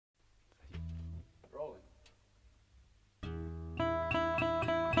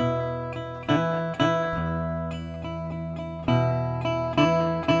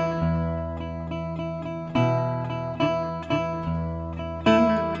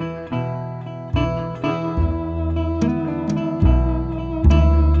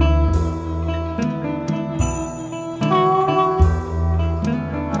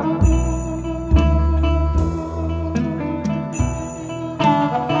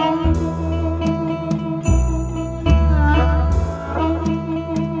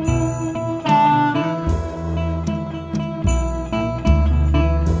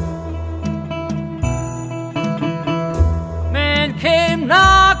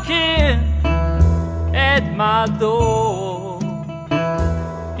my door.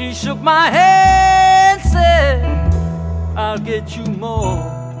 He shook my hand, said, I'll get you more.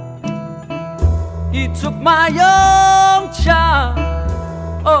 He took my young child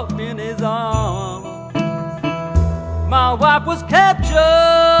up in his arms. My wife was captured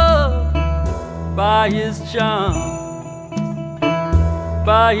by his charm,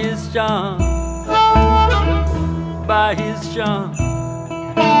 by his charm, by his charm.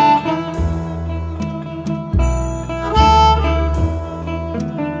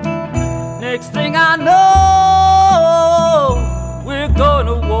 Next thing I know, we're going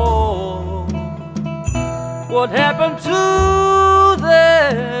to war. What happened to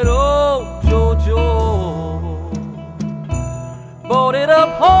that old Jojo? Boarded up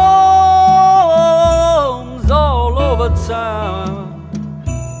homes all over town.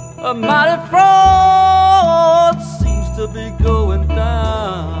 A mighty fraud seems to be going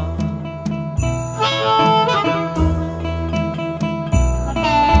down.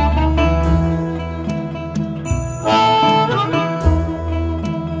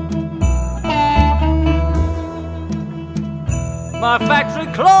 My factory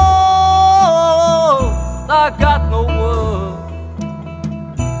closed, I got no work.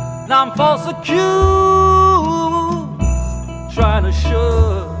 Now I'm false accused, trying to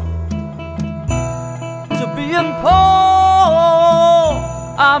shove. To being poor,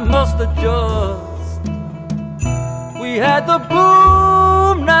 I must adjust. We had the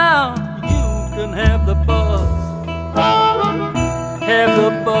boom, now you can have the buzz. Have the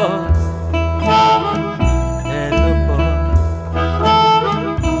buzz. Have the buzz.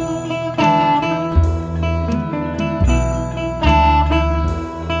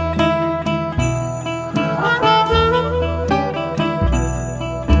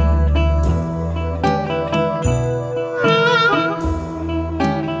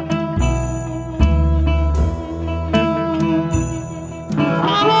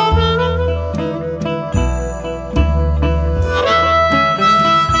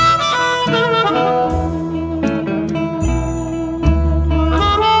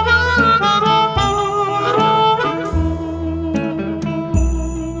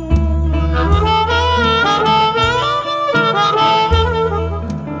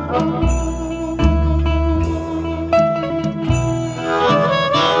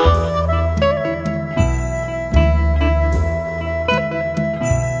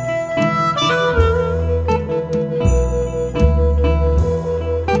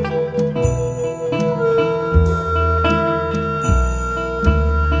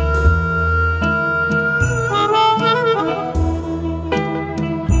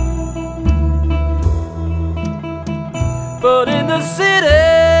 But in the city,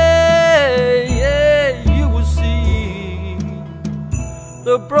 yeah, you will see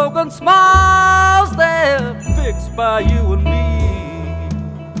the broken smiles they're fixed by you and me.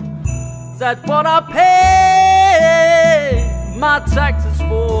 That's what I pay my taxes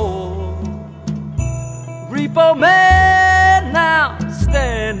for. Repo man now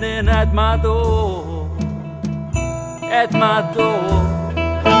standing at my door, at my door,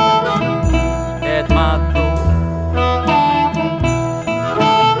 at my door.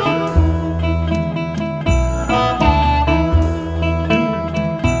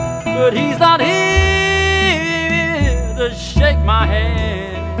 But he's not here to shake my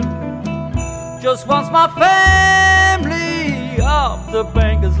hand. Just wants my family off the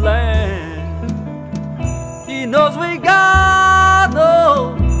banker's land. He knows we got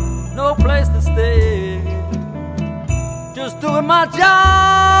no place to stay. Just doing my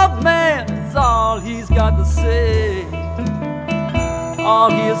job, man, is all he's got to say.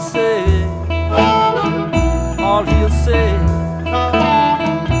 All he'll say, all he'll say.